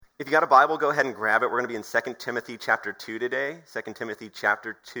If you got a Bible, go ahead and grab it. We're going to be in 2 Timothy chapter 2 today. 2 Timothy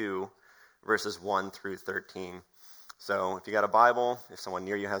chapter 2, verses 1 through 13. So if you got a Bible, if someone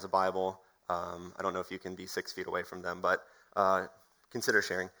near you has a Bible, I don't know if you can be 6 feet away from them, but consider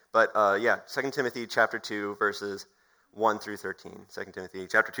sharing. But 2 Timothy chapter 2, verses 1 through 13. 2 Timothy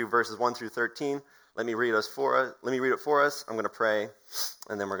chapter 2, verses 1 through 13. Let me read it for us. I'm going to pray,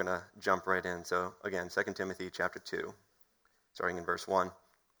 and then we're going to jump right in. So again, 2 Timothy chapter 2, starting in verse 1.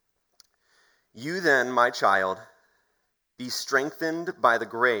 You then, my child, be strengthened by the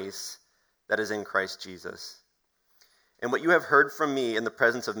grace that is in Christ Jesus. And what you have heard from me in the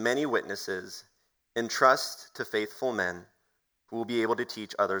presence of many witnesses, entrust to faithful men who will be able to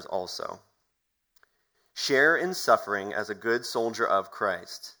teach others also. Share in suffering as a good soldier of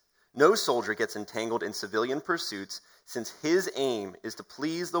Christ. No soldier gets entangled in civilian pursuits, since his aim is to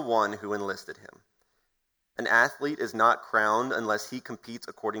please the one who enlisted him. An athlete is not crowned unless he competes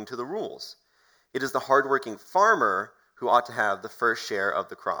according to the rules. It is the hardworking farmer who ought to have the first share of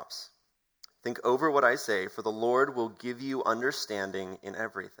the crops. Think over what I say, for the Lord will give you understanding in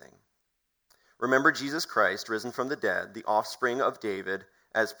everything. Remember Jesus Christ, risen from the dead, the offspring of David,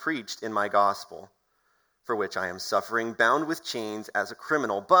 as preached in my gospel, for which I am suffering, bound with chains as a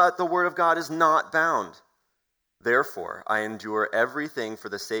criminal, but the word of God is not bound. Therefore, I endure everything for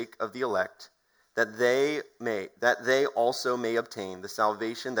the sake of the elect, that they also may obtain the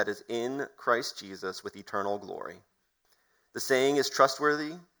salvation that is in Christ Jesus with eternal glory. The saying is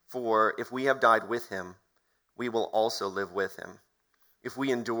trustworthy, for if we have died with him, we will also live with him. If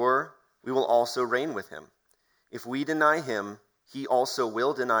we endure, we will also reign with him. If we deny him, he also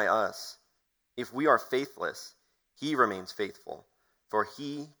will deny us. If we are faithless, he remains faithful, for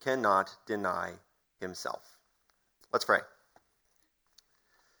he cannot deny himself. Let's pray.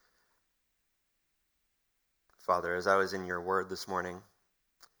 Father, as I was in your word this morning,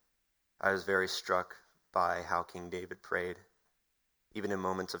 I was very struck by how King David prayed. Even in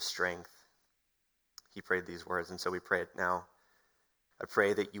moments of strength, he prayed these words, and so we pray it now. I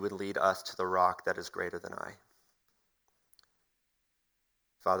pray that you would lead us to the rock that is greater than I.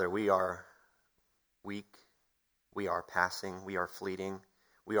 Father, we are weak, we are passing, we are fleeting,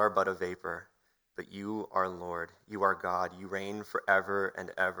 we are but a vapor, but you are Lord, you are God, you reign forever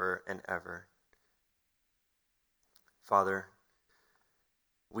and ever and ever. Father,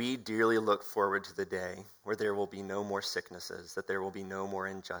 we dearly look forward to the day where there will be no more sicknesses, that there will be no more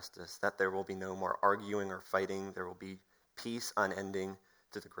injustice, that there will be no more arguing or fighting. There will be peace unending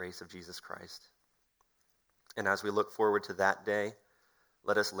through the grace of Jesus Christ. And as we look forward to that day,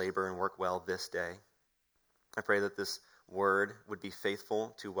 let us labor and work well this day. I pray that this word would be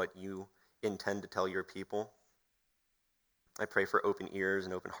faithful to what you intend to tell your people. I pray for open ears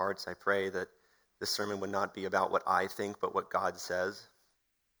and open hearts. I pray that this sermon would not be about what I think, but what God says.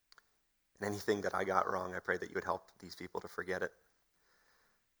 And anything that I got wrong, I pray that you would help these people to forget it.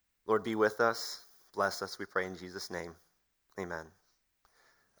 Lord, be with us. Bless us, we pray in Jesus' name. Amen.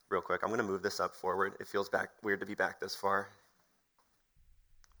 Real quick, I'm going to move this up forward. It feels weird to be back this far.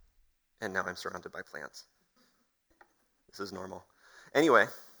 And now I'm surrounded by plants. This is normal. Anyway,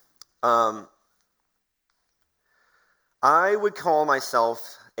 I would call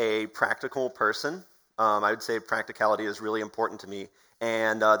myself a practical person. I would say practicality is really important to me.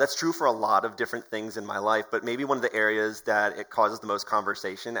 And that's true for a lot of different things in my life. But maybe one of the areas that it causes the most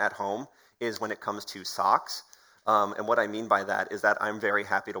conversation at home is when it comes to socks. And what I mean by that is that I'm very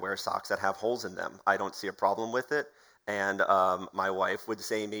happy to wear socks that have holes in them. I don't see a problem with it. And my wife would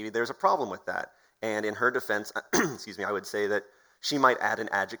say maybe there's a problem with that. And in her defense, I would say that she might add an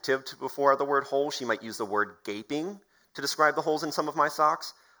adjective before the word hole. She might use the word gaping to describe the holes in some of my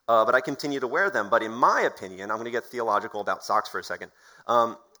socks. But I continue to wear them. But in my opinion, I'm going to get theological about socks for a second.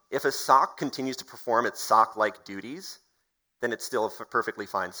 If a sock continues to perform its sock-like duties, then it's still a perfectly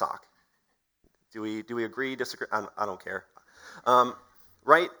fine sock. Do we agree, disagree? I don't care.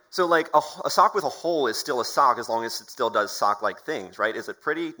 Right? So like a sock with a hole is still a sock as long as it still does sock-like things, right? Is it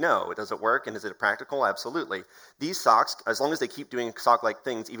pretty? No. Does it work? And is it practical? Absolutely. These socks, as long as they keep doing sock-like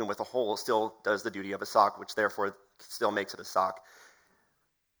things, even with a hole, still does the duty of a sock, which therefore still makes it a sock.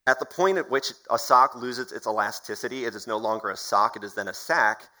 At the point at which a sock loses its elasticity, it is no longer a sock, it is then a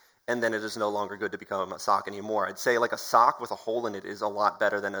sack, and then it is no longer good to become a sock anymore. I'd say like a sock with a hole in it is a lot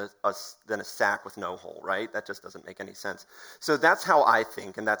better than a sack with no hole, right? That just doesn't make any sense. So that's how I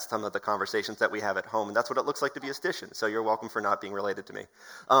think, and that's some of the conversations that we have at home, and that's what it looks like to be a Stitian, so you're welcome for not being related to me.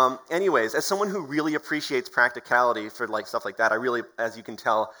 Anyways, as someone who really appreciates practicality for like stuff like that, I really, as you can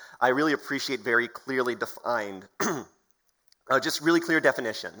tell, I really appreciate very clearly defined Just really clear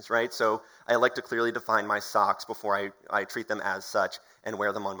definitions, right? So I like to clearly define my socks before I treat them as such and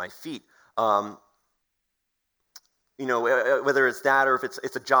wear them on my feet. Whether it's that or if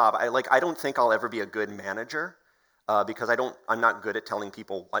it's a job, I don't think I'll ever be a good manager because I'm not good at telling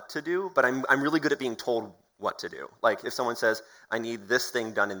people what to do, but I'm really good at being told what to do. Like if someone says, I need this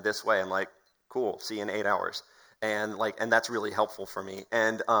thing done in this way, I'm like, cool, see you in 8 hours. And that's really helpful for me.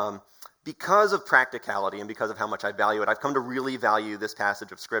 And because of practicality and because of how much I value it, I've come to really value this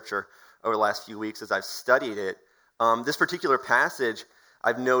passage of Scripture over the last few weeks as I've studied it. This particular passage,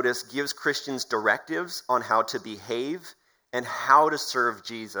 I've noticed, gives Christians directives on how to behave and how to serve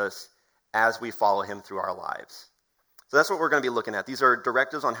Jesus as we follow him through our lives. So that's what we're going to be looking at. These are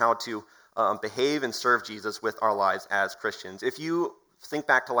directives on how to behave and serve Jesus with our lives as Christians. If you think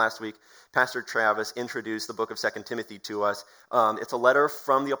back to last week, Pastor Travis introduced the book of 2 Timothy to us. It's a letter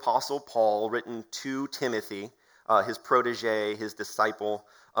from the Apostle Paul written to Timothy, his protege, his disciple.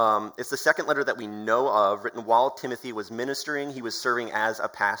 It's the second letter that we know of, written while Timothy was ministering. He was serving as a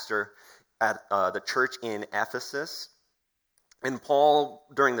pastor at the church in Ephesus. And Paul,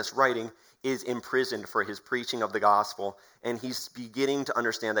 during this writing, is imprisoned for his preaching of the gospel, and he's beginning to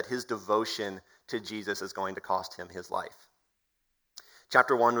understand that his devotion to Jesus is going to cost him his life.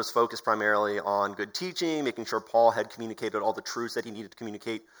 Chapter 1 was focused primarily on good teaching, making sure Paul had communicated all the truths that he needed to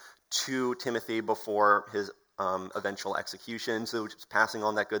communicate to Timothy before his eventual execution, so just passing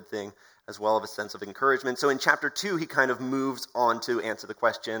on that good thing, as well as a sense of encouragement. So in chapter 2, he kind of moves on to answer the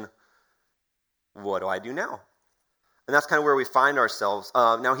question, what do I do now? And that's kind of where we find ourselves.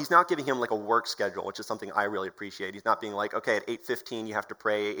 Now, he's not giving him like a work schedule, which is something I really appreciate. He's not being like, okay, at 8:15 you have to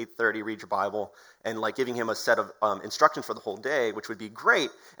pray, 8:30 read your Bible, and like giving him a set of instructions for the whole day, which would be great.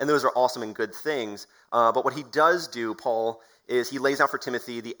 And those are awesome and good things. But what he does do, Paul, is he lays out for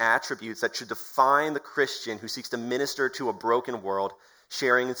Timothy the attributes that should define the Christian who seeks to minister to a broken world,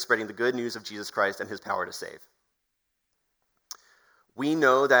 sharing and spreading the good news of Jesus Christ and his power to save. We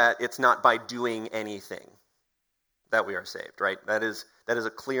know that it's not by doing anything that we are saved, right? That is a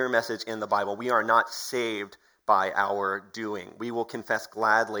clear message in the Bible. We are not saved by our doing. We will confess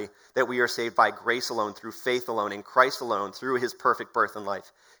gladly that we are saved by grace alone, through faith alone, in Christ alone, through his perfect birth and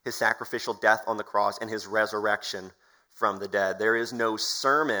life, his sacrificial death on the cross, and his resurrection from the dead. There is no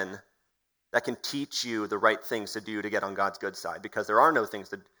sermon that can teach you the right things to do to get on God's good side, because there are no things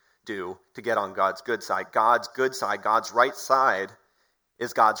to do to get on God's good side. God's good side, God's right side,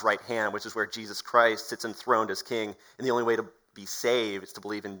 is God's right hand, which is where Jesus Christ sits enthroned as king. And the only way to be saved is to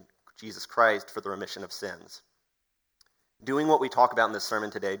believe in Jesus Christ for the remission of sins. Doing what we talk about in this sermon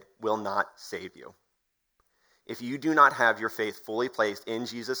today will not save you. If you do not have your faith fully placed in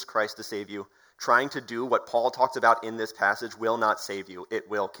Jesus Christ to save you, trying to do what Paul talks about in this passage will not save you. It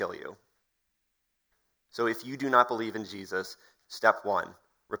will kill you. So if you do not believe in Jesus, step 1,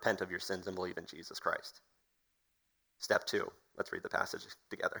 repent of your sins and believe in Jesus Christ. Step 2, let's read the passage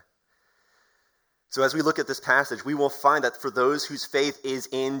together. So as we look at this passage, we will find that for those whose faith is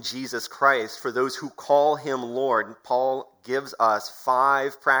in Jesus Christ, for those who call him Lord, Paul gives us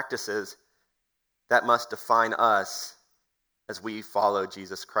 5 practices that must define us as we follow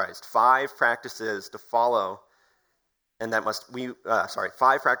Jesus Christ. 5 practices to follow, and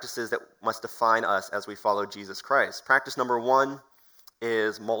 5 practices that must define us as we follow Jesus Christ. Practice number 1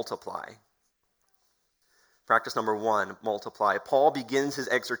 is multiply. Practice number 1, multiply. Paul begins his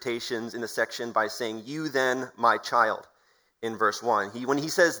exhortations in the section by saying, "You then, my child," in verse 1. When he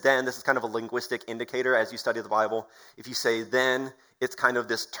says then, this is kind of a linguistic indicator as you study the Bible. If you say then, it's kind of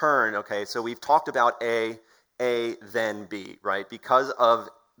this turn, okay? So we've talked about A, then B, right? Because of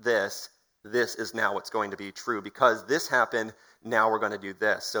this is now what's going to be true. Because this happened, now we're going to do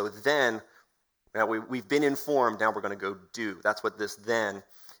this. So then, now we've been informed, now we're going to go do. That's what this then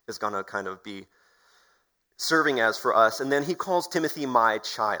is going to kind of be serving as for us. And then he calls Timothy my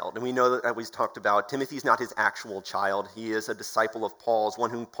child. And we know that we talked about, Timothy's not his actual child. He is a disciple of Paul's,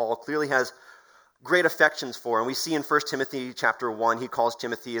 one whom Paul clearly has great affections for. And we see in 1 Timothy chapter 1, he calls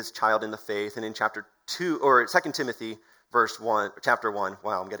Timothy his child in the faith. And in chapter 2, or 2 Timothy chapter 1,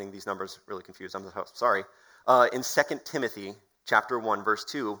 wow, I'm getting these numbers really confused. I'm sorry. In 2 Timothy chapter 1, verse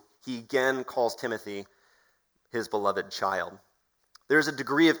 2, he again calls Timothy his beloved child. There's a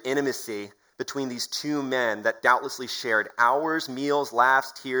degree of intimacy between these two men that doubtlessly shared hours, meals,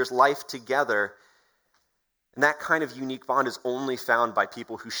 laughs, tears, life together. And that kind of unique bond is only found by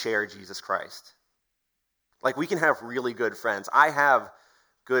people who share Jesus Christ. Like, we can have really good friends. I have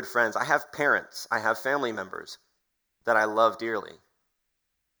good friends. I have parents. I have family members that I love dearly.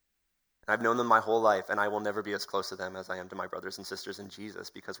 I've known them my whole life, and I will never be as close to them as I am to my brothers and sisters in Jesus,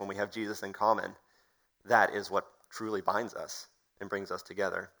 because when we have Jesus in common, that is what truly binds us and brings us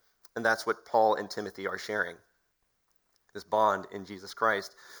together. And that's what Paul and Timothy are sharing, this bond in Jesus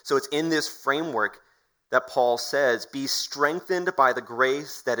Christ. So it's in this framework that Paul says, be strengthened by the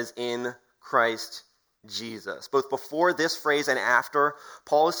grace that is in Christ Jesus. Both before this phrase and after,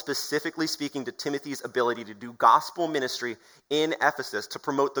 Paul is specifically speaking to Timothy's ability to do gospel ministry in Ephesus to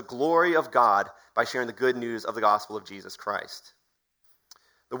promote the glory of God by sharing the good news of the gospel of Jesus Christ.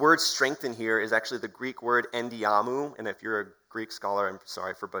 The word strengthen here is actually the Greek word endiamu, and if you're a Greek scholar, I'm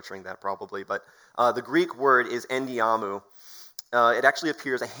sorry for butchering that probably, but the Greek word is endiamu. It actually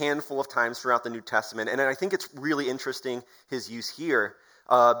appears a handful of times throughout the New Testament, and I think it's really interesting his use here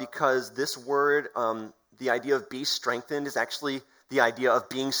because this word, the idea of be strengthened, is actually the idea of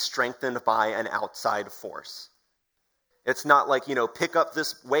being strengthened by an outside force. It's not like, pick up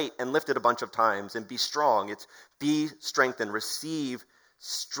this weight and lift it a bunch of times and be strong. It's be strengthened, receive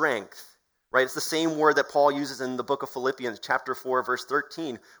strength, right? It's the same word that Paul uses in the book of Philippians, chapter 4, verse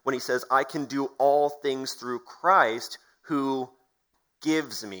 13, when he says, I can do all things through Christ who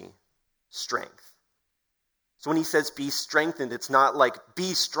gives me strength. So when he says be strengthened, it's not like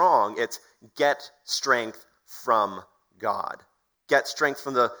be strong, it's get strength from God. Get strength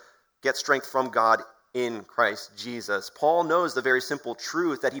from God in Christ Jesus. Paul knows the very simple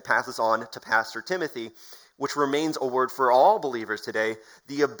truth that he passes on to Pastor Timothy, which remains a word for all believers today.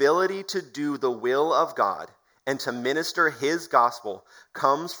 The ability to do the will of God and to minister his gospel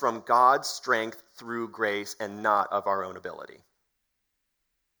comes from God's strength through grace and not of our own ability.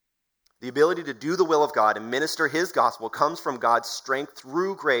 The ability to do the will of God and minister his gospel comes from God's strength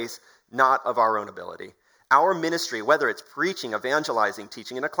through grace, not of our own ability. Our ministry, whether it's preaching, evangelizing,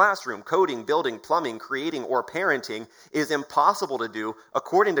 teaching in a classroom, coding, building, plumbing, creating, or parenting, is impossible to do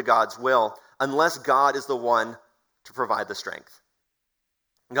according to God's will unless God is the one to provide the strength.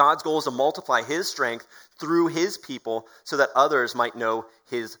 God's goal is to multiply his strength through his people so that others might know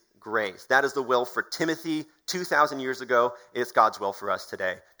his grace. That is the will for Timothy 2,000 years ago. It's God's will for us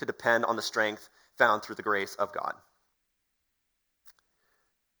today, to depend on the strength found through the grace of God.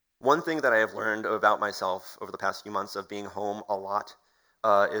 One thing that I have learned about myself over the past few months of being home a lot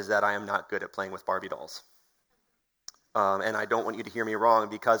is that I am not good at playing with Barbie dolls. And I don't want you to hear me wrong,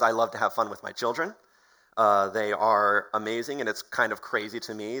 because I love to have fun with my children. They are amazing, and it's kind of crazy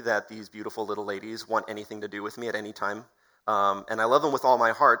to me that these beautiful little ladies want anything to do with me at any time. And I love them with all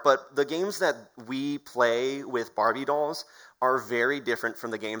my heart, but the games that we play with Barbie dolls are very different from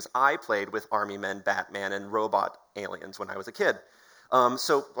the games I played with Army Men, Batman, and robot aliens when I was a kid.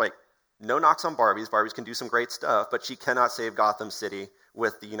 No knocks on Barbies. Barbies can do some great stuff, but she cannot save Gotham City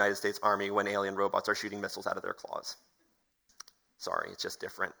with the United States Army when alien robots are shooting missiles out of their claws. Sorry, it's just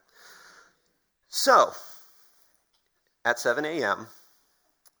different. So, at 7 a.m.,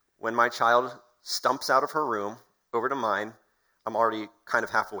 when my child stumps out of her room over to mine, I'm already kind of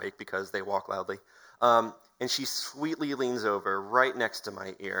half awake because they walk loudly, and she sweetly leans over right next to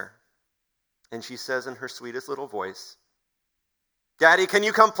my ear, and she says in her sweetest little voice, "Daddy, can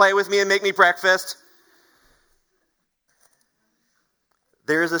you come play with me and make me breakfast?"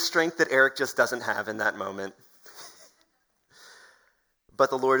 There is a strength that Eric just doesn't have in that moment. But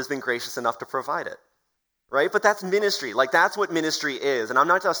the Lord has been gracious enough to provide it, right? But that's ministry. That's what ministry is. And I'm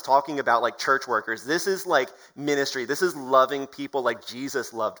not just talking about church workers. This is ministry. This is loving people like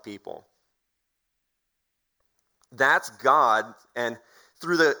Jesus loved people. That's God. And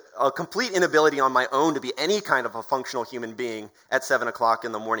through a complete inability on my own to be any kind of a functional human being at 7 o'clock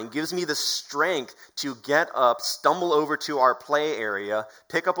in the morning gives me the strength to get up, stumble over to our play area,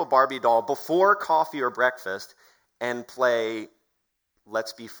 pick up a Barbie doll before coffee or breakfast, and play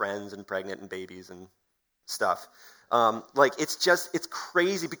Let's Be Friends and Pregnant and Babies and stuff. It's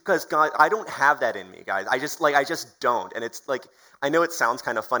crazy because God, I don't have that in me, guys. I just don't. And it's I know it sounds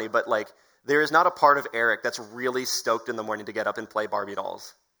kind of funny, but there is not a part of Eric that's really stoked in the morning to get up and play Barbie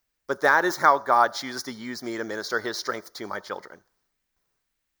dolls. But that is how God chooses to use me to minister his strength to my children.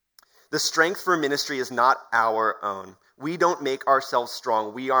 The strength for ministry is not our own. We don't make ourselves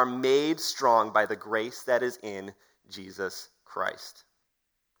strong. We are made strong by the grace that is in Jesus Christ.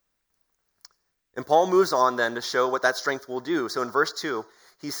 And Paul moves on then to show what that strength will do. So in verse 2,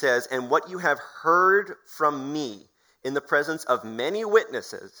 he says, "And what you have heard from me in the presence of many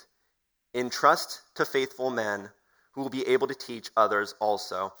witnesses, entrust to faithful men who will be able to teach others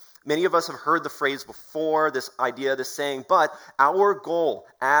also." Many of us have heard the phrase before, this idea, this saying, but our goal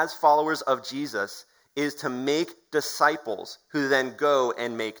as followers of Jesus is to make disciples who then go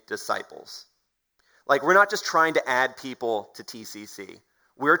and make disciples. We're not just trying to add people to TCC.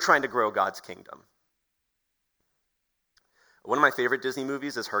 We're trying to grow God's kingdom. One of my favorite Disney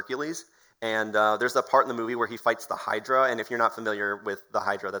movies is Hercules, And there's that part in the movie where he fights the Hydra, and if you're not familiar with the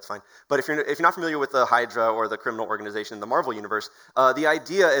Hydra, that's fine. But if you're not familiar with the Hydra or the criminal organization in the Marvel universe, the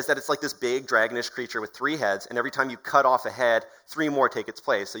idea is that it's like this big dragonish creature with 3 heads, and every time you cut off a head, 3 more take its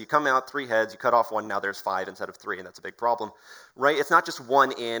place. So you come out 3 heads, you cut off 1, now there's 5 instead of 3, and that's a big problem, right? It's not just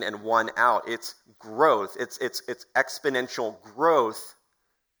 1 in and 1 out. It's growth. It's exponential growth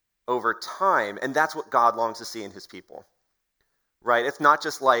over time, and that's what God longs to see in his people, right? It's not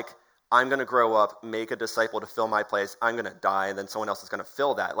just like, I'm going to grow up, make a disciple to fill my place, I'm going to die, and then someone else is going to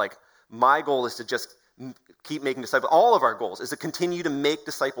fill that. Like, my goal is to just keep making disciples. All of our goals is to continue to make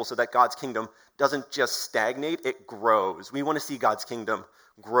disciples so that God's kingdom doesn't just stagnate, it grows. We want to see God's kingdom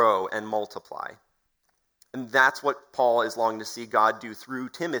grow and multiply. And that's what Paul is longing to see God do through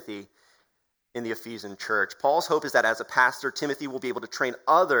Timothy in the Ephesian church. Paul's hope is that as a pastor, Timothy will be able to train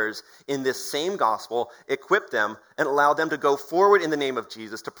others in this same gospel, equip them, and allow them to go forward in the name of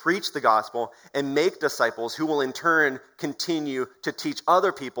Jesus to preach the gospel and make disciples who will in turn continue to teach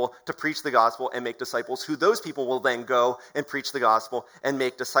other people to preach the gospel and make disciples, who those people will then go and preach the gospel and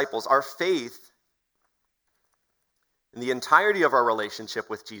make disciples. Our faith in the entirety of our relationship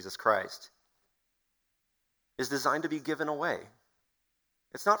with Jesus Christ is designed to be given away.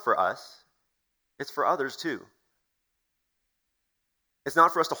 It's not for us. It's for others too. It's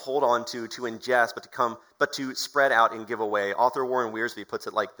not for us to hold on to ingest, but to spread out and give away. Author Warren Wiersbe puts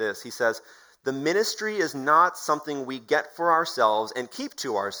it like this. He says, "The ministry is not something we get for ourselves and keep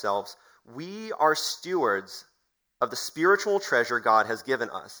to ourselves. We are stewards of the spiritual treasure God has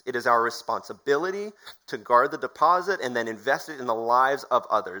given us. It is our responsibility to guard the deposit and then invest it in the lives of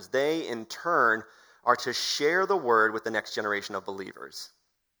others. They, in turn, are to share the word with the next generation of believers."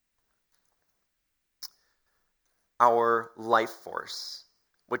 Our life force,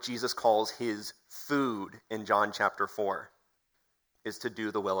 what Jesus calls his food in John chapter 4, is to do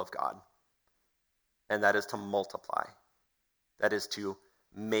the will of God. And that is to multiply. That is to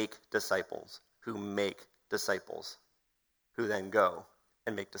make disciples who make disciples, who then go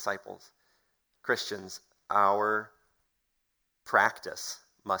and make disciples. Christians, our practice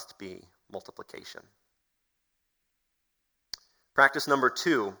must be multiplication. Practice number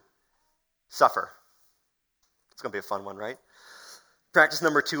 2, suffer. It's going to be a fun one, right? Practice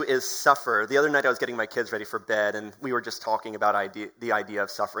number 2 is suffer. The other night I was getting my kids ready for bed, and we were just talking about the idea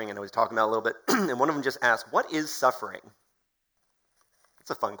of suffering, and I was talking about it a little bit, and one of them just asked, "What is suffering?" It's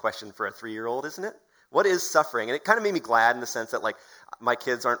a fun question for a 3-year-old, isn't it? What is suffering? And it kind of made me glad in the sense that, like, my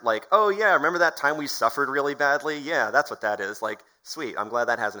kids aren't like, "Oh yeah, remember that time we suffered really badly? Yeah, that's what that is." Like, sweet, I'm glad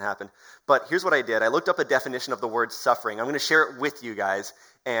that hasn't happened. But here's what I did. I looked up a definition of the word suffering. I'm going to share it with you guys,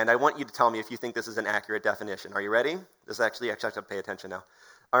 and I want you to tell me if you think this is an accurate definition. Are you ready? This is actually have to pay attention now.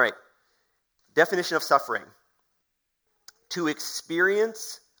 All right. Definition of suffering: to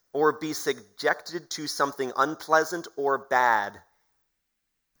experience or be subjected to something unpleasant or bad.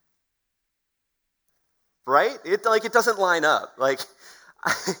 Right? It doesn't line up. Like,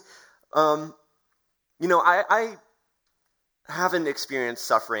 I haven't experienced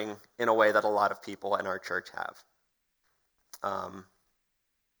suffering in a way that a lot of people in our church have.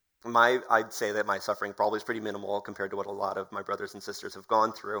 I'd say that my suffering probably is pretty minimal compared to what a lot of my brothers and sisters have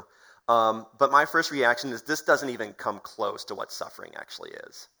gone through. But my first reaction is this doesn't even come close to what suffering actually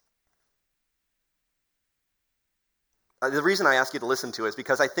is. The reason I ask you to listen to it is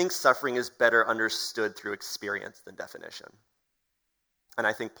because I think suffering is better understood through experience than definition. And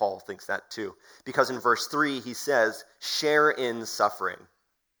I think Paul thinks that too. Because in verse 3, he says, "Share in suffering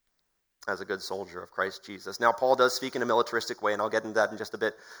as a good soldier of Christ Jesus." Now, Paul does speak in a militaristic way, and I'll get into that in just a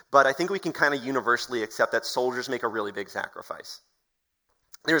bit. But I think we can kind of universally accept that soldiers make a really big sacrifice.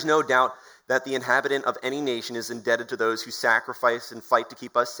 There's no doubt that the inhabitant of any nation is indebted to those who sacrifice and fight to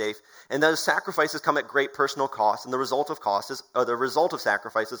keep us safe, and those sacrifices come at great personal cost, and the result of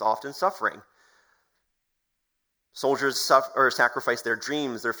sacrifice is often suffering. Soldiers sacrifice their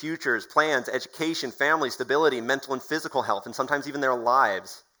dreams, their futures, plans, education, family, stability, mental and physical health, and sometimes even their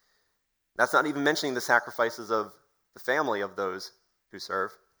lives. That's not even mentioning the sacrifices of the family of those who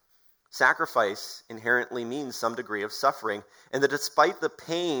serve. Sacrifice inherently means some degree of suffering, and that despite the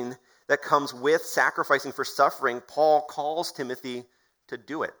pain that comes with sacrificing for suffering, Paul calls Timothy to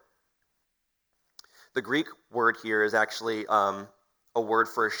do it. The Greek word here is actually a word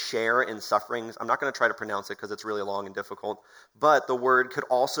for share in sufferings. I'm not going to try to pronounce it because it's really long and difficult, but the word could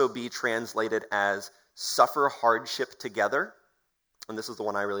also be translated as suffer hardship together, and this is the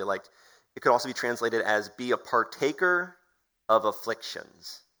one I really liked. It could also be translated as be a partaker of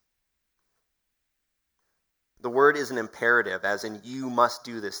afflictions. The word is an imperative, as in you must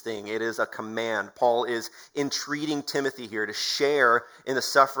do this thing. It is a command. Paul is entreating Timothy here to share in the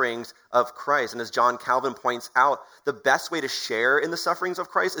sufferings of Christ. And as John Calvin points out, the best way to share in the sufferings of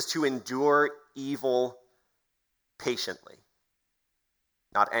Christ is to endure evil patiently.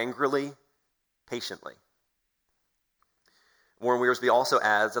 Not angrily, patiently. Warren Wiersbe also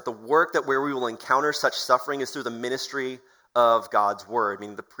adds that the work that where we will encounter such suffering is through the ministry of God's word,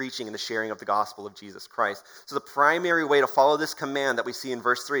 meaning the preaching and the sharing of the gospel of Jesus Christ. So the primary way to follow this command that we see in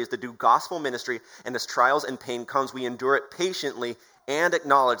verse 3 is to do gospel ministry, and as trials and pain comes, we endure it patiently and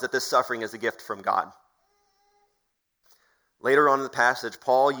acknowledge that this suffering is a gift from God. Later on in the passage,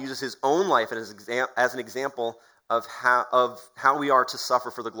 Paul uses his own life as an example of how we are to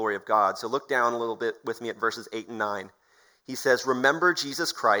suffer for the glory of God. So look down a little bit with me at verses 8 and 9. He says, "Remember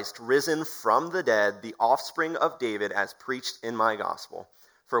Jesus Christ, risen from the dead, the offspring of David, as preached in my gospel,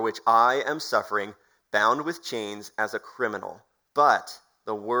 for which I am suffering, bound with chains as a criminal. But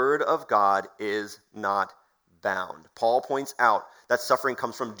the word of God is not bound." Paul points out that suffering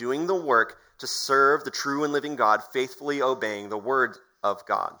comes from doing the work to serve the true and living God, faithfully obeying the word of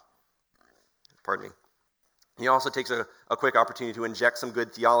God. Pardon me. He also takes a quick opportunity to inject some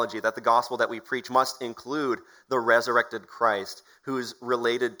good theology that the gospel that we preach must include the resurrected Christ, who is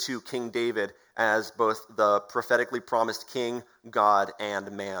related to King David as both the prophetically promised king, God,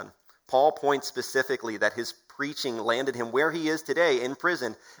 and man. Paul points specifically that his preaching landed him where he is today in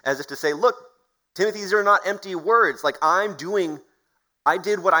prison, as if to say, look, Timothy, these are not empty words. Like, I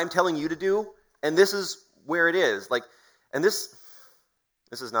did what I'm telling you to do, and this is where it is. And this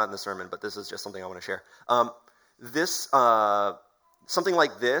is not in the sermon, but this is just something I want to share. Something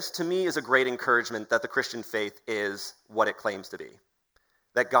like this, to me, is a great encouragement that the Christian faith is what it claims to be.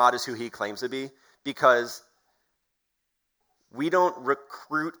 That God is who he claims to be, because we don't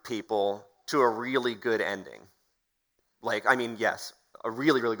recruit people to a really good ending. Yes, a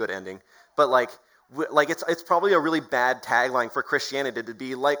really, really good ending. But it's probably a really bad tagline for Christianity to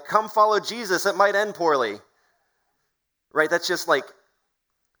be like, come follow Jesus, it might end poorly. Right? That's just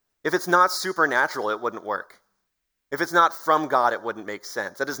if it's not supernatural, it wouldn't work. If it's not from God, it wouldn't make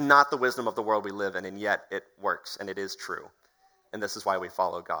sense. That is not the wisdom of the world we live in, and yet it works, and it is true. And this is why we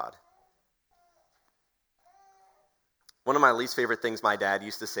follow God. One of my least favorite things my dad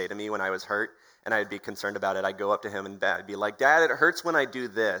used to say to me when I was hurt, and I'd be concerned about it, I'd go up to him and I'd be like, Dad, it hurts when I do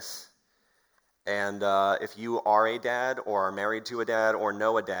this. And if you are a dad, or are married to a dad, or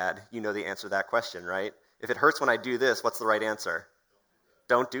know a dad, you know the answer to that question, right? If it hurts when I do this, what's the right answer?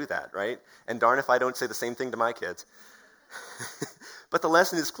 Don't do that, right? And darn if I don't say the same thing to my kids. But the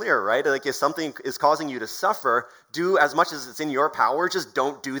lesson is clear, right? If something is causing you to suffer, do as much as it's in your power, just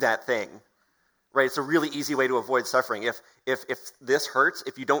don't do that thing. Right? It's a really easy way to avoid suffering. If this hurts,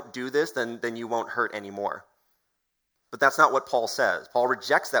 if you don't do this, then you won't hurt anymore. But that's not what Paul says. Paul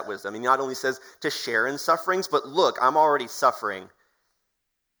rejects that wisdom. He not only says to share in sufferings, but look, I'm already suffering.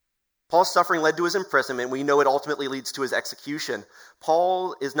 Paul's suffering led to his imprisonment. We know it ultimately leads to his execution.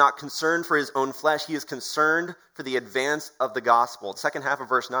 Paul is not concerned for his own flesh. He is concerned for the advance of the gospel. The second half of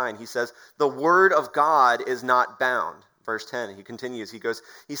verse 9, he says, the word of God is not bound. Verse 10, he continues.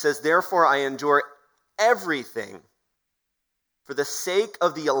 He says, therefore I endure everything for the sake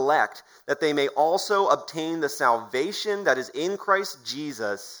of the elect, that they may also obtain the salvation that is in Christ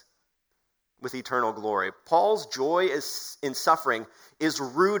Jesus with eternal glory. Paul's joy in suffering is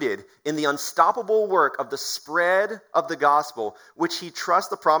rooted in the unstoppable work of the spread of the gospel, which he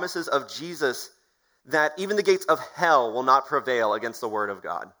trusts the promises of Jesus that even the gates of hell will not prevail against the word of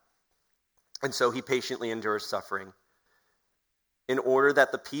God. And so he patiently endures suffering in order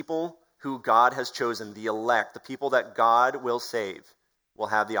that the people who God has chosen, the elect, the people that God will save, will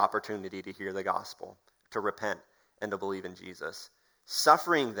have the opportunity to hear the gospel, to repent, and to believe in Jesus.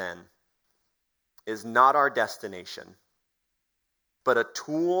 Suffering, then, is not our destination, but a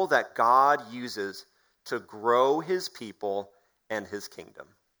tool that God uses to grow his people and his kingdom.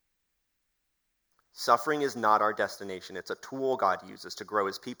 Suffering is not our destination. It's a tool God uses to grow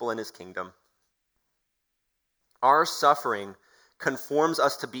his people and his kingdom. Our suffering conforms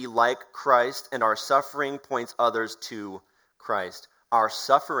us to be like Christ, and our suffering points others to Christ. Our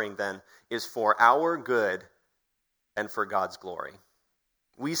suffering, then, is for our good and for God's glory.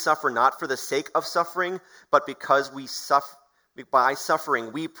 We suffer not for the sake of suffering, but because by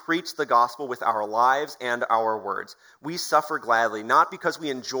suffering, we preach the gospel with our lives and our words. We suffer gladly, not because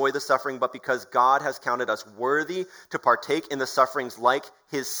we enjoy the suffering, but because God has counted us worthy to partake in the sufferings like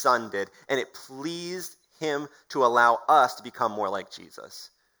his Son did, and it pleased him to allow us to become more like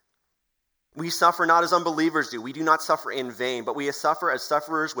Jesus. We suffer not as unbelievers do. We do not suffer in vain, but we suffer as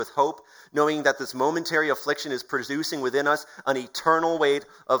sufferers with hope, knowing that this momentary affliction is producing within us an eternal weight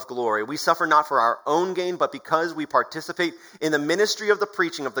of glory. We suffer not for our own gain, but because we participate in the ministry of the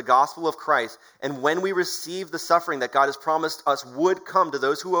preaching of the gospel of Christ. And when we receive the suffering that God has promised us would come to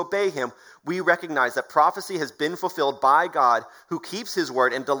those who obey him, we recognize that prophecy has been fulfilled by God, who keeps his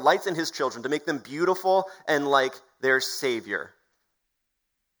word and delights in his children to make them beautiful and like their Savior.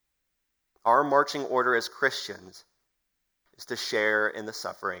 Our marching order as Christians is to share in the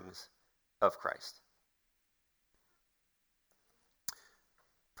sufferings of Christ.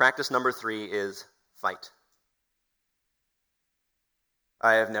 Practice number 3 is fight.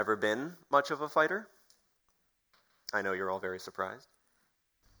 I have never been much of a fighter. I know you're all very surprised.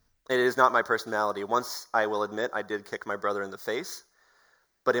 It is not my personality. Once, I will admit, I did kick my brother in the face,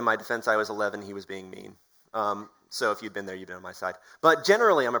 but in my defense, I was 11, he was being mean. So if you've been there, you've been on my side. But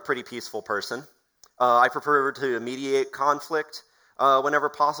generally, I'm a pretty peaceful person. I prefer to mediate conflict whenever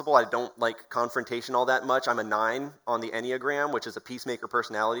possible. I don't like confrontation all that much. I'm a 9 on the Enneagram, which is a peacemaker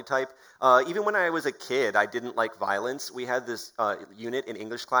personality type. Even when I was a kid, I didn't like violence. We had this unit in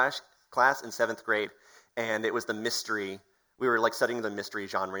English class in 7th grade, and it was the mystery. We were like studying the mystery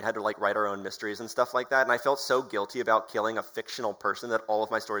genre. We had to like write our own mysteries and stuff like that. And I felt so guilty about killing a fictional person that all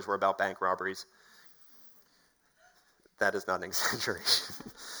of my stories were about bank robberies. That is not an exaggeration.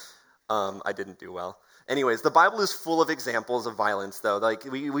 I didn't do well. Anyways, the Bible is full of examples of violence, though. Like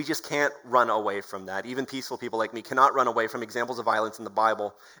we just can't run away from that. Even peaceful people like me cannot run away from examples of violence in the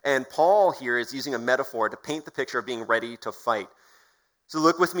Bible. And Paul here is using a metaphor to paint the picture of being ready to fight. So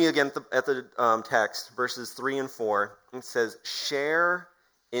look with me again at the text, verses 3 and 4. It says, "Share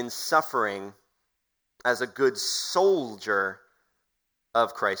in suffering as a good soldier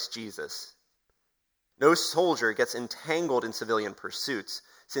of Christ Jesus." No soldier gets entangled in civilian pursuits,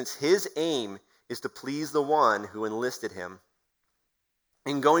 since his aim is to please the one who enlisted him.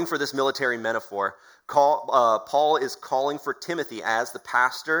 In going for this military metaphor, Paul is calling for Timothy as the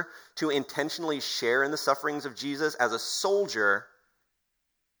pastor to intentionally share in the sufferings of Jesus as a soldier,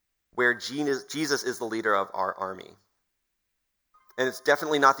 where Jesus is the leader of our army. And it's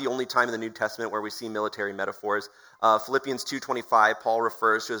definitely not the only time in the New Testament where we see military metaphors. Philippians 2:25, Paul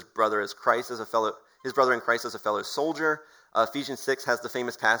refers to his brother in Christ as a fellow soldier. Ephesians 6 has the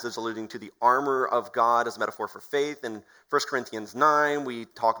famous passage alluding to the armor of God as a metaphor for faith. In 1 Corinthians 9, we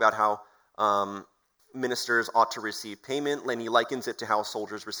talk about how ministers ought to receive payment, and he likens it to how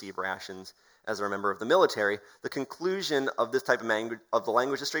soldiers receive rations as a member of the military. The conclusion of this type of the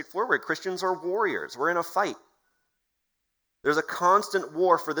language is straightforward. Christians are warriors. We're in a fight. There's a constant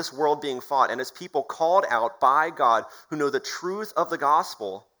war for this world being fought, and as people called out by God who know the truth of the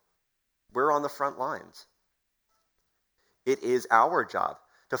gospel, we're on the front lines. It is our job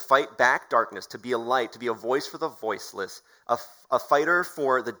to fight back darkness, to be a light, to be a voice for the voiceless, a fighter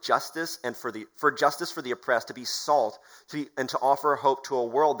for the justice and for justice for the oppressed, to be salt, and to offer hope to a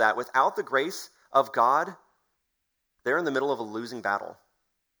world that, without the grace of God, they're in the middle of a losing battle.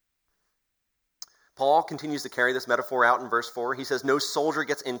 Paul continues to carry this metaphor out in verse 4. He says, "No soldier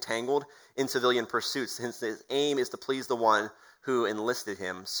gets entangled in civilian pursuits, since his aim is to please the one who enlisted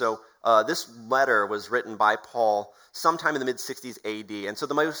him." So this letter was written by Paul sometime in the mid-60s AD. And so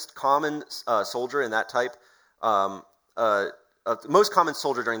the most common soldier in that type, most common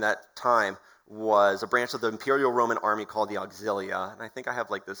soldier during that time was a branch of the Imperial Roman army called the Auxilia. And I think I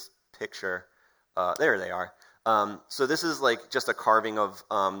have like this picture. There they are. So this is like just a carving of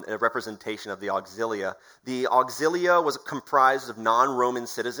a representation of the Auxilia. The Auxilia was comprised of non-Roman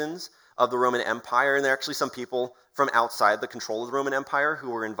citizens of the Roman Empire, and there are actually some people from outside the control of the Roman Empire who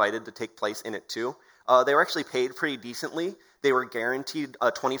were invited to take place in it too. They were actually paid pretty decently. They were guaranteed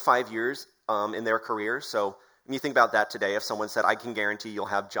 25 years in their career. So when you think about that today, if someone said, "I can guarantee you'll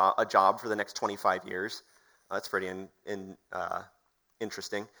have a job for the next 25 years," that's pretty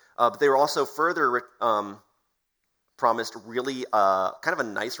interesting. But they were also further promised really kind of a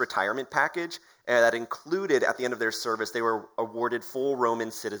nice retirement package that included, at the end of their service, they were awarded full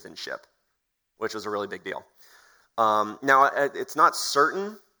Roman citizenship, which was a really big deal. Now, it's not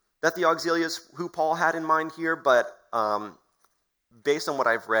certain that the Auxilia is who Paul had in mind here, but based on what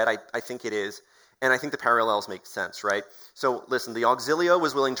I've read, I think it is, and I think the parallels make sense, right? So listen, the Auxilia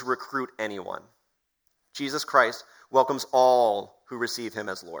was willing to recruit anyone. Jesus Christ welcomes all who receive him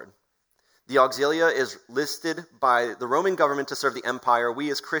as Lord. The Auxilia is listed by the Roman government to serve the empire.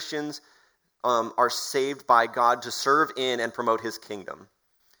 We as Christians are saved by God to serve in and promote his kingdom.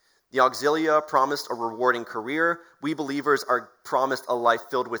 The Auxilia promised a rewarding career. We believers are promised a life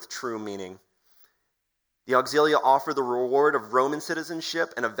filled with true meaning. The auxilia offer the reward of Roman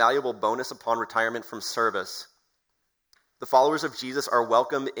citizenship and a valuable bonus upon retirement from service. The followers of Jesus are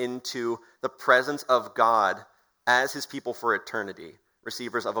welcomed into the presence of God as his people for eternity,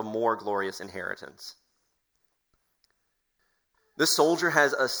 receivers of a more glorious inheritance. This soldier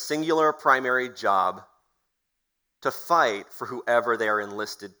has a singular primary job to fight for whoever they are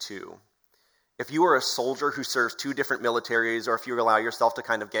enlisted to. If you are a soldier who serves two different militaries, or if you allow yourself to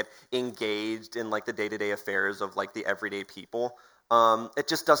kind of get engaged in like the day-to-day affairs of like the everyday people, it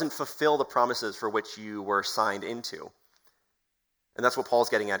just doesn't fulfill the promises for which you were signed into. And that's what Paul's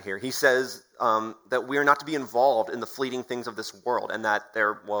getting at here. He says that we are not to be involved in the fleeting things of this world, and that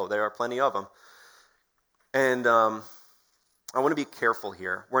there are plenty of them. And I want to be careful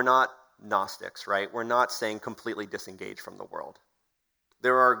here. We're not Gnostics, right? We're not saying completely disengage from the world.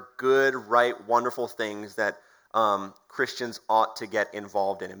 There are good, right, wonderful things that Christians ought to get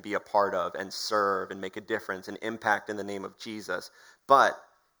involved in and be a part of and serve and make a difference and impact in the name of Jesus. But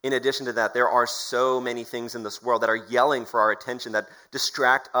in addition to that, there are so many things in this world that are yelling for our attention that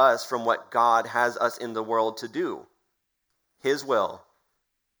distract us from what God has us in the world to do. His will,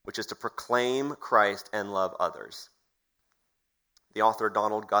 which is to proclaim Christ and love others. The author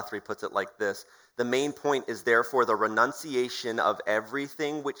Donald Guthrie puts it like this: the main point is therefore the renunciation of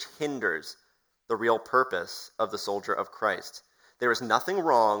everything which hinders the real purpose of the soldier of Christ. There's nothing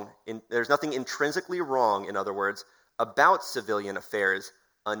intrinsically wrong, in other words, about civilian affairs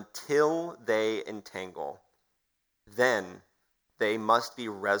until they entangle. Then they must be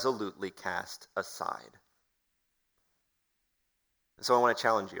resolutely cast aside. So I want to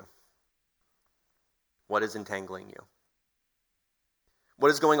challenge you. What is entangling you? What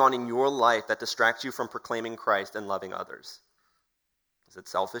is going on in your life that distracts you from proclaiming Christ and loving others? Is it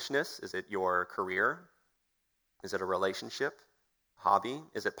selfishness? Is it your career? Is it a relationship? Hobby?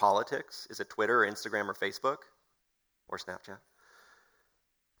 Is it politics? Is it Twitter or Instagram or Facebook or Snapchat?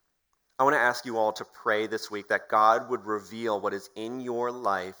 I want to ask you all to pray this week that God would reveal what is in your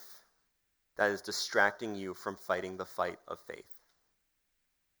life that is distracting you from fighting the fight of faith.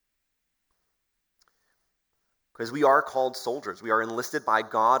 Because we are called soldiers. We are enlisted by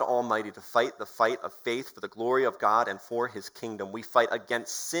God Almighty to fight the fight of faith for the glory of God and for his kingdom. We fight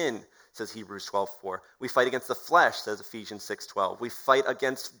against sin, says Hebrews 12:4. We fight against the flesh, says Ephesians 6:12. We fight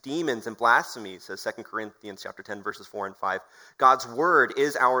against demons and blasphemy, says 2 Corinthians chapter 10, verses 4 and 5. God's word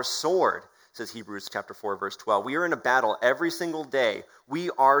is our sword, says Hebrews chapter 4, verse 12. We are in a battle every single day. We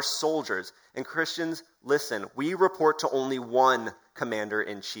are soldiers. And Christians, listen, we report to only one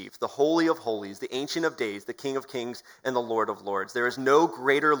commander-in-chief, the Holy of Holies, the Ancient of Days, the King of Kings, and the Lord of Lords. There is no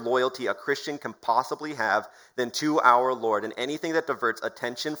greater loyalty a Christian can possibly have than to our Lord, and anything that diverts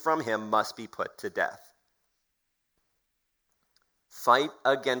attention from him must be put to death. Fight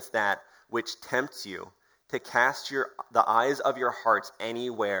against that which tempts you to cast the eyes of your hearts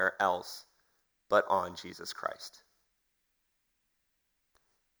anywhere else but on Jesus Christ.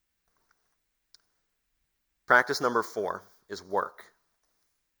 Practice number 4 is work.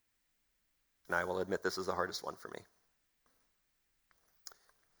 And I will admit this is the hardest one for me.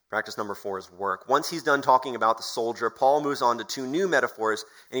 Practice number 4 is work. Once he's done talking about the soldier, Paul moves on to 2 new metaphors,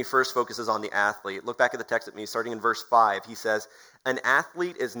 and he first focuses on the athlete. Look back at the text with me, starting in verse 5. He says, "An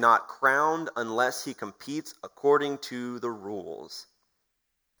athlete is not crowned unless he competes according to the rules."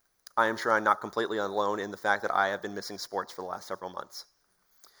 I am sure I'm not completely alone in the fact that I have been missing sports for the last several months.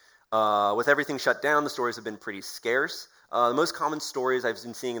 With everything shut down, the stories have been pretty scarce. The most common stories I've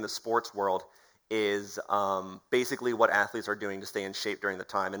been seeing in the sports world is basically what athletes are doing to stay in shape during the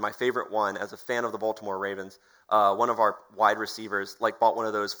time. And my favorite one, as a fan of the Baltimore Ravens, one of our wide receivers bought one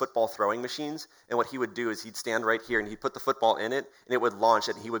of those football throwing machines. And what he would do is he'd stand right here and he'd put the football in it, and it would launch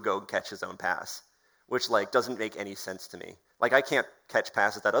it, and he would go and catch his own pass, which doesn't make any sense to me. I can't catch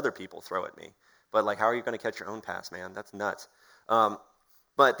passes that other people throw at me. But how are you going to catch your own pass, man? That's nuts.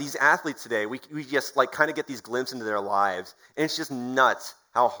 But these athletes today, we just kind of get these glimpses into their lives, and it's just nuts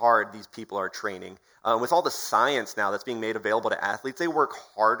how hard these people are training. With all the science now that's being made available to athletes, they work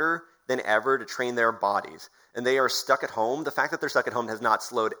harder than ever to train their bodies. And they are stuck at home. The fact that they're stuck at home has not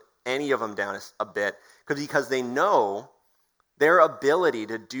slowed any of them down a bit, because they know their ability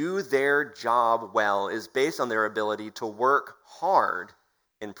to do their job well is based on their ability to work hard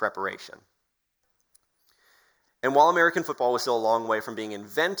in preparation. And while American football was still a long way from being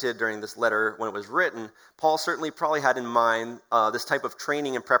invented during this letter when it was written, Paul certainly probably had in mind this type of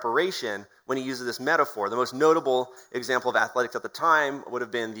training and preparation when he uses this metaphor. The most notable example of athletics at the time would have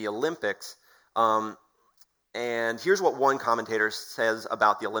been the Olympics. And here's what one commentator says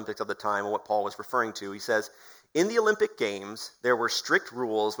about the Olympics of the time and what Paul was referring to. He says, "In the Olympic Games, there were strict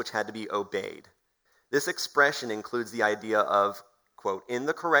rules which had to be obeyed. This expression includes the idea of, quote, in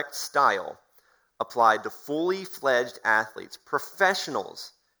the correct style, applied to fully fledged athletes,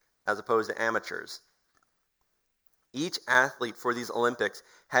 professionals, as opposed to amateurs. Each athlete for these Olympics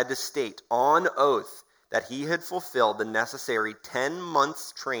had to state on oath that he had fulfilled the necessary 10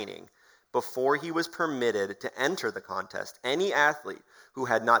 months training before he was permitted to enter the contest. Any athlete who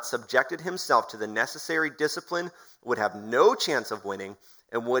had not subjected himself to the necessary discipline would have no chance of winning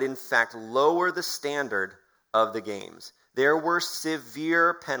and would in fact lower the standard of the games. There were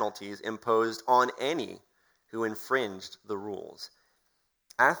severe penalties imposed on any who infringed the rules.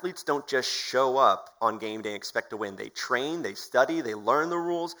 Athletes don't just show up on game day and expect to win. They train, they study, they learn the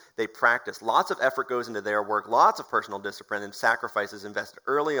rules, they practice. Lots of effort goes into their work, lots of personal discipline and sacrifices invested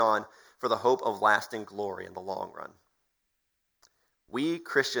early on for the hope of lasting glory in the long run. We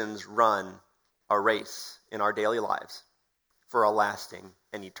Christians run a race in our daily lives for a lasting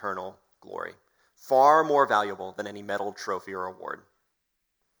and eternal glory, far more valuable than any medal, trophy, or award.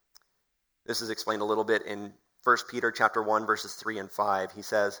 This is explained a little bit in 1 Peter chapter 1, verses 3 and 5.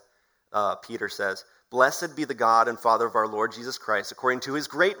 Peter says, "Blessed be the God and Father of our Lord Jesus Christ. According to his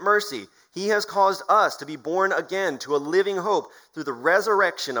great mercy, he has caused us to be born again to a living hope through the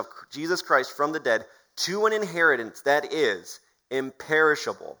resurrection of Jesus Christ from the dead, to an inheritance that is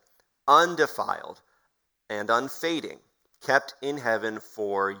imperishable, undefiled, and unfading, kept in heaven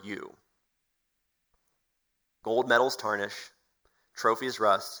for you. Gold medals tarnish, trophies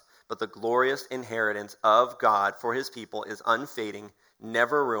rust, but the glorious inheritance of God for his people is unfading,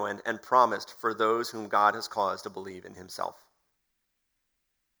 never ruined, and promised for those whom God has caused to believe in himself."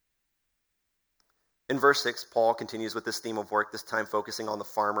 In verse 6, Paul continues with this theme of work, this time focusing on the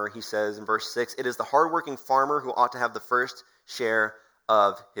farmer. He says in verse 6, "It is the hardworking farmer who ought to have the first share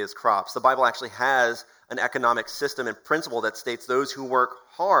of his crops." The Bible actually has an economic system and principle that states those who work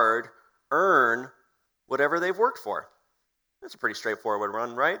hard earn whatever they've worked for. That's a pretty straightforward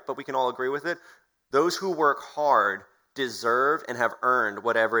one, right? But we can all agree with it. Those who work hard deserve and have earned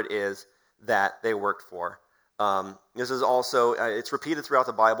whatever it is that they worked for. This is also, it's repeated throughout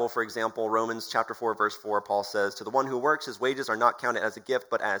the Bible. For example, Romans chapter 4, verse 4, Paul says, "To the one who works, his wages are not counted as a gift,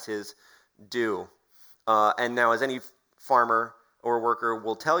 but as his due." And now, as any farmer or worker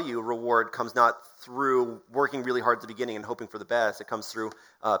will tell you, reward comes not through working really hard at the beginning and hoping for the best. It comes through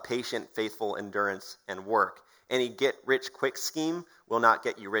patient, faithful endurance and work. Any get-rich-quick scheme will not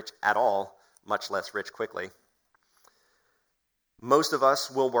get you rich at all, much less rich quickly. Most of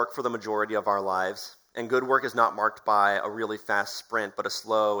us will work for the majority of our lives, and good work is not marked by a really fast sprint, but a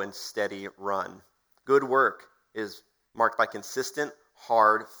slow and steady run. Good work is marked by consistent,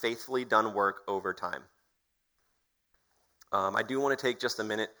 hard, faithfully done work over time. I do want to take just a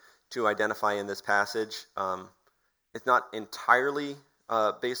minute to identify in this passage. It's not entirely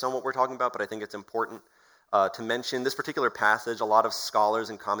based on what we're talking about, but I think it's important to mention this particular passage. A lot of scholars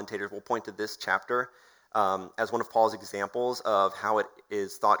and commentators will point to this chapter as one of Paul's examples of how it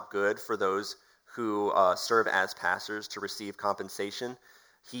is thought good for those who serve as pastors to receive compensation.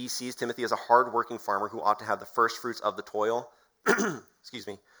 He sees Timothy as a hard-working farmer who ought to have the first fruits of the toil. Excuse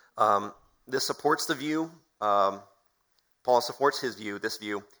me. This supports the view. Paul supports this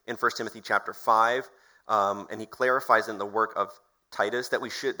view in 1 Timothy chapter 5, and he clarifies in the work of Titus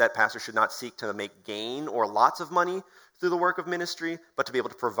that pastors should not seek to make gain or lots of money through the work of ministry, but to be able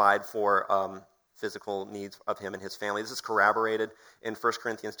to provide for physical needs of him and his family. This is corroborated in 1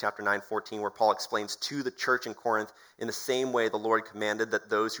 Corinthians chapter 9:14, where Paul explains to the church in Corinth, in the same way the Lord commanded that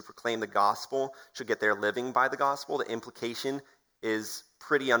those who proclaim the gospel should get their living by the gospel. The implication is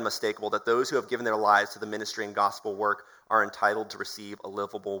pretty unmistakable that those who have given their lives to the ministry and gospel work are entitled to receive a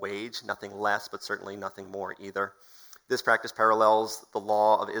livable wage, nothing less, but certainly nothing more either. This practice parallels the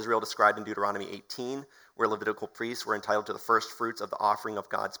law of Israel described in Deuteronomy 18, where Levitical priests were entitled to the first fruits of the offering of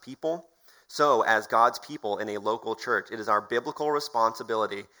God's people. So, as God's people in a local church, it is our biblical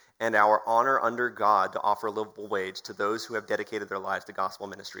responsibility and our honor under God to offer a livable wage to those who have dedicated their lives to gospel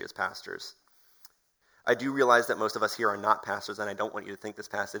ministry as pastors. I do realize that most of us here are not pastors, and I don't want you to think this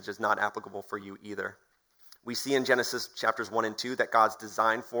passage is not applicable for you either. We see in Genesis chapters 1 and 2 that God's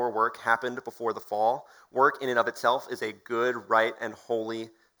design for work happened before the fall. Work in and of itself is a good, right, and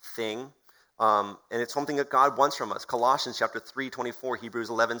holy thing. And it's something that God wants from us. Colossians chapter 3:24, Hebrews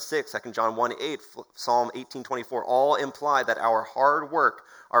 11:6, 2 John 1:8, Psalm 18:24, all imply that our hard work,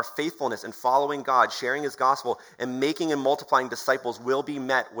 our faithfulness in following God, sharing his gospel, and making and multiplying disciples will be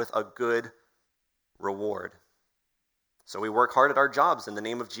met with a good reward. So we work hard at our jobs in the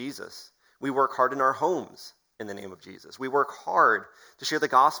name of Jesus. We work hard in our homes in the name of Jesus. We work hard to share the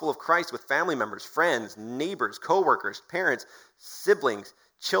gospel of Christ with family members, friends, neighbors, co-workers, parents, siblings,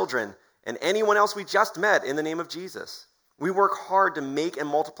 children, and anyone else we just met in the name of Jesus. We work hard to make and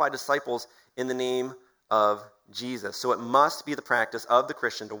multiply disciples in the name of Jesus. So it must be the practice of the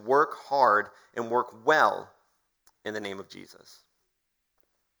Christian to work hard and work well in the name of Jesus.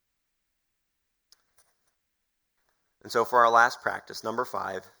 And so for our last practice, number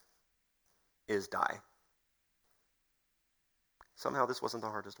 5, is die. Somehow this wasn't the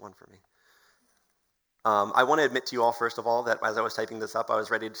hardest one for me. I want to admit to you all, first of all, that as I was typing this up, I was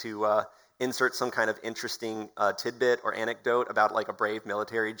ready to insert some kind of interesting tidbit or anecdote about like a brave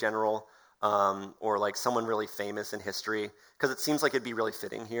military general or like someone really famous in history, because it seems like it'd be really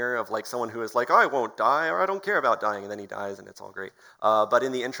fitting here of like someone who is like, I won't die, or I don't care about dying, and then he dies, and it's all great. But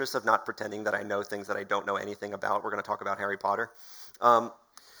in the interest of not pretending that I know things that I don't know anything about, we're going to talk about Harry Potter.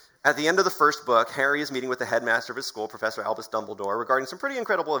 At the end of the first book, Harry is meeting with the headmaster of his school, Professor Albus Dumbledore, regarding some pretty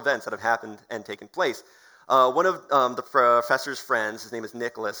incredible events that have happened and taken place. One of the professor's friends, his name is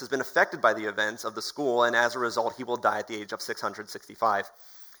Nicholas, has been affected by the events of the school, and as a result, he will die at the age of 665.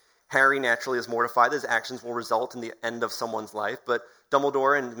 Harry naturally is mortified that his actions will result in the end of someone's life, but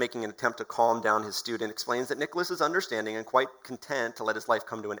Dumbledore, in making an attempt to calm down his student, explains that Nicholas is understanding and quite content to let his life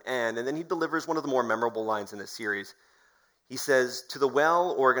come to an end, and then he delivers one of the more memorable lines in this series. He says, "To the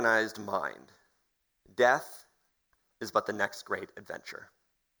well-organized mind, death is but the next great adventure."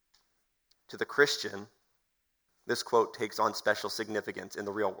 To the Christian, this quote takes on special significance in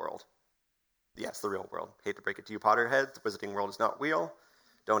the real world. Yes, the real world. Hate to break it to you, Potterheads. The Wizarding world is not real.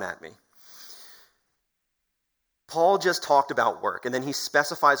 Don't at me. Paul just talked about work, and then he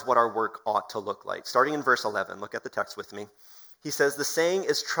specifies what our work ought to look like. Starting in verse 11, look at the text with me. He says, "The saying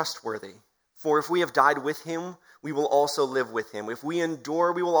is trustworthy. For if we have died with him, we will also live with him. If we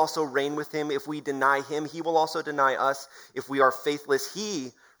endure, we will also reign with him. If we deny him, he will also deny us. If we are faithless,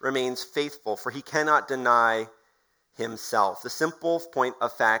 he remains faithful, for he cannot deny himself." The simple point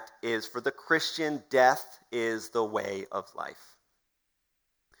of fact is, for the Christian, death is the way of life.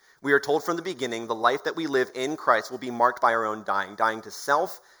 We are told from the beginning, the life that we live in Christ will be marked by our own dying to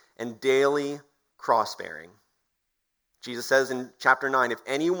self and daily cross-bearing. Jesus says in chapter 9, if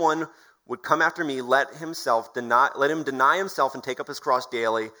anyone would come after me, let him deny himself and take up his cross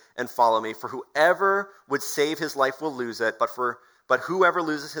daily and follow me. For whoever would save his life will lose it, but whoever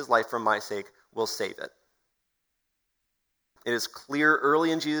loses his life for my sake will save it. It is clear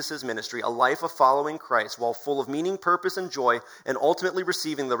early in Jesus' ministry, a life of following Christ, while full of meaning, purpose, and joy, and ultimately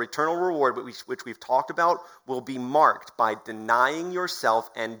receiving the eternal reward which we've talked about, will be marked by denying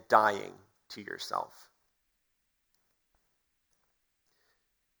yourself and dying to yourself.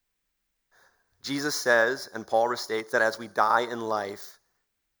 Jesus says, and Paul restates, that as we die in life,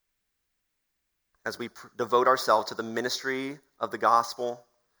 as we devote ourselves to the ministry of the gospel,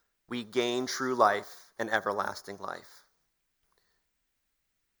 we gain true life and everlasting life.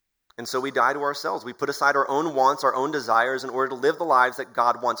 And so we die to ourselves. We put aside our own wants, our own desires, in order to live the lives that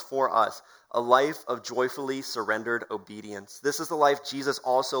God wants for us, a life of joyfully surrendered obedience. This is the life Jesus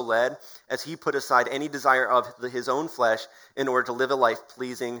also led, as he put aside any desire of his own flesh in order to live a life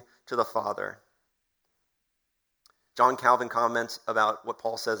pleasing to the Father. John Calvin comments about what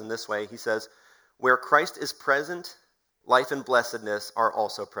Paul says in this way. He says, "Where Christ is present, life and blessedness are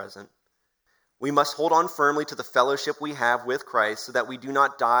also present. We must hold on firmly to the fellowship we have with Christ, so that we do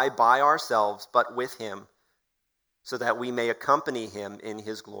not die by ourselves, but with him, so that we may accompany him in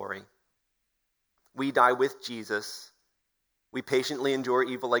his glory. We die with Jesus. We patiently endure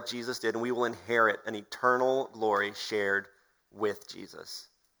evil like Jesus did, and we will inherit an eternal glory shared with Jesus."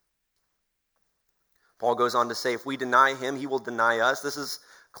 Paul goes on to say, if we deny him, he will deny us. This is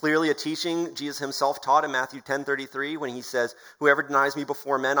clearly a teaching Jesus himself taught in Matthew 10:33, when he says, "Whoever denies me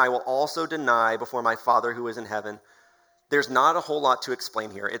before men, I will also deny before my Father who is in heaven." There's not a whole lot to explain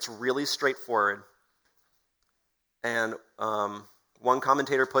here. It's really straightforward. And one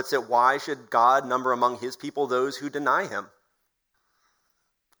commentator puts it, why should God number among his people those who deny him?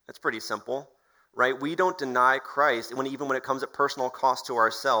 That's pretty simple, right? We don't deny Christ even when it comes at personal cost to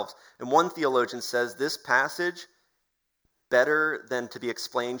ourselves. And one theologian says this passage, better than to be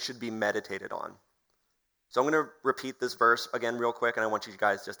explained, should be meditated on. So I'm going to repeat this verse again real quick, and I want you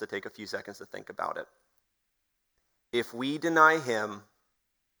guys just to take a few seconds to think about it. If we deny him,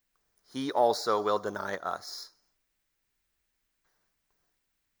 he also will deny us.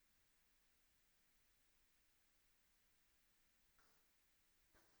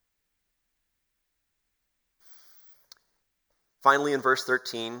 Finally, in verse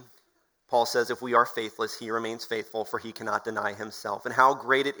 13, Paul says, if we are faithless, he remains faithful, for he cannot deny himself. And how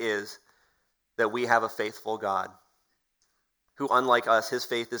great it is that we have a faithful God, who, unlike us, his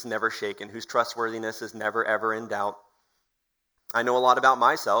faith is never shaken, whose trustworthiness is never, ever in doubt. I know a lot about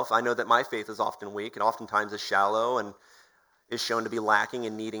myself. I know that my faith is often weak and oftentimes is shallow and is shown to be lacking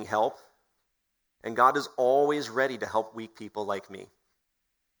and needing help. And God is always ready to help weak people like me.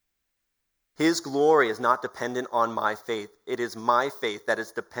 His glory is not dependent on my faith. It is my faith that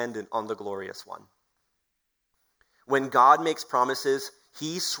is dependent on the glorious one. When God makes promises,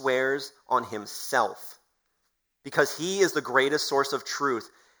 he swears on himself because he is the greatest source of truth.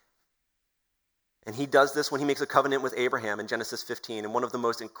 And he does this when he makes a covenant with Abraham in Genesis 15, and one of the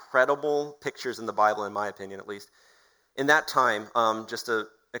most incredible pictures in the Bible, in my opinion at least. In that time, just to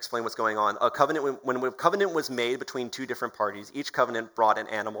explain what's going on, when a covenant was made between two different parties, each covenant brought an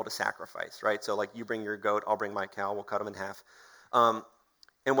animal to sacrifice, right? So like you bring your goat, I'll bring my cow, we'll cut them in half.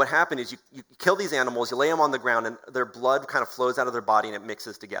 And what happened is you kill these animals, you lay them on the ground, and their blood kind of flows out of their body and it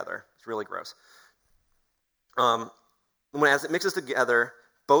mixes together. It's really gross. As it mixes together,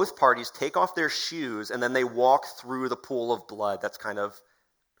 both parties take off their shoes and then they walk through the pool of blood that's kind of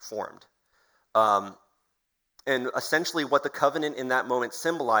formed. And essentially what the covenant in that moment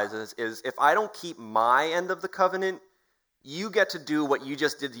symbolizes is if I don't keep my end of the covenant, you get to do what you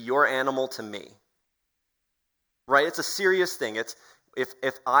just did to your animal to me. Right? It's a serious thing. It's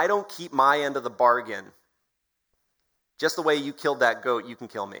if I don't keep my end of the bargain, just the way you killed that goat, you can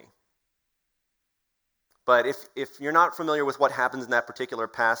kill me. But if you're not familiar with what happens in that particular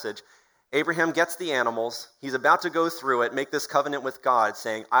passage, Abraham gets the animals. He's about to go through it, make this covenant with God,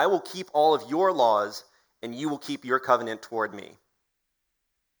 saying, I will keep all of your laws, and you will keep your covenant toward me.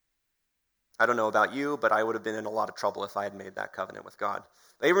 I don't know about you, but I would have been in a lot of trouble if I had made that covenant with God.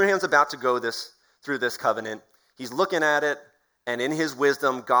 Abraham's about to go through this covenant. He's looking at it, and in his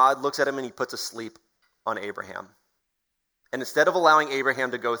wisdom, God looks at him and he puts a sleep on Abraham. And instead of allowing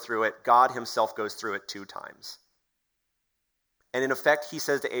Abraham to go through it, God himself goes through it 2 times. And in effect, he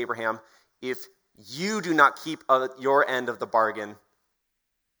says to Abraham, if you do not keep your end of the bargain,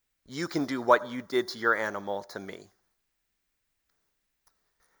 you can do what you did to your animal to me.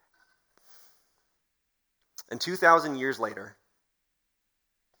 And 2,000 years later,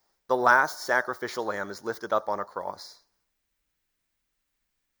 the last sacrificial lamb is lifted up on a cross.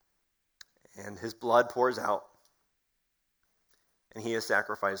 And his blood pours out. And he is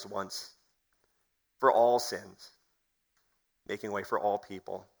sacrificed once for all sins, making way for all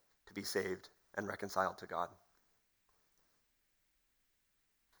people to be saved and reconciled to God.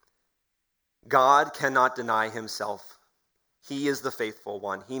 God cannot deny himself. He is the faithful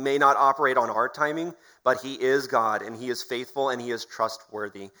one. He may not operate on our timing, but he is God, and he is faithful, and he is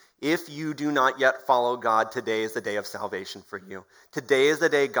trustworthy. If you do not yet follow God, today is the day of salvation for you. Today is the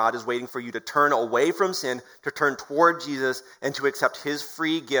day God is waiting for you to turn away from sin, to turn toward Jesus, and to accept his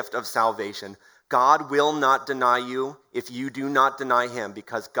free gift of salvation. God will not deny you if you do not deny him,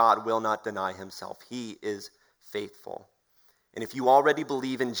 because God will not deny himself. He is faithful. And if you already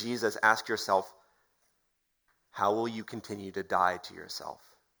believe in Jesus, ask yourself, how will you continue to die to yourself?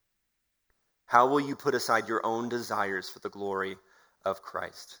 How will you put aside your own desires for the glory of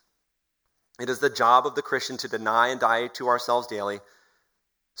Christ? It is the job of the Christian to deny and die to ourselves daily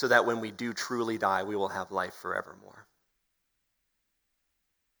so that when we do truly die, we will have life forevermore.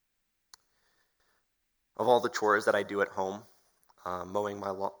 Of all the chores that I do at home, mowing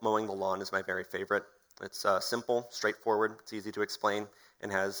the lawn is my very favorite. It's simple, straightforward, it's easy to explain,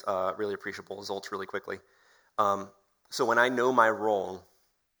 and has really appreciable results really quickly. So when I know my role,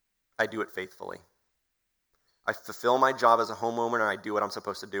 I do it faithfully. I fulfill my job as a homeowner and I do what I'm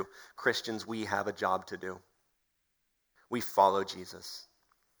supposed to do. Christians, we have a job to do. We follow Jesus.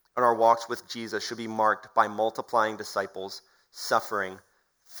 And our walks with Jesus should be marked by multiplying disciples, suffering,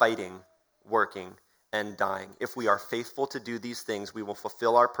 fighting, working, and dying. If we are faithful to do these things, we will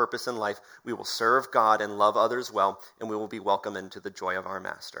fulfill our purpose in life. We will serve God and love others well, and we will be welcomed into the joy of our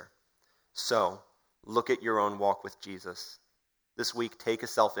Master. So, look at your own walk with Jesus. This week, take a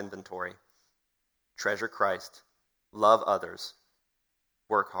self-inventory. Treasure Christ. Love others.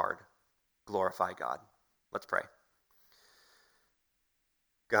 Work hard. Glorify God. Let's pray.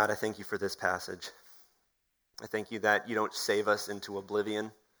 God, I thank you for this passage. I thank you that you don't save us into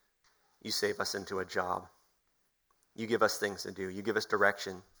oblivion. You save us into a job. You give us things to do. You give us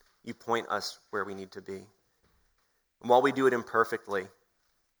direction. You point us where we need to be. And while we do it imperfectly,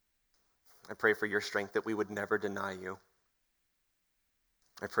 I pray for your strength that we would never deny you.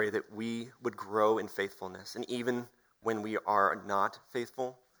 I pray that we would grow in faithfulness. And even when we are not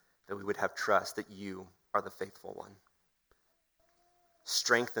faithful, that we would have trust that you are the faithful one.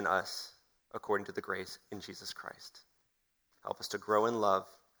 Strengthen us according to the grace in Jesus Christ. Help us to grow in love,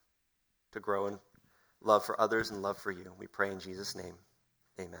 to grow in love for others and love for you. We pray in Jesus' name.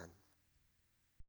 Amen.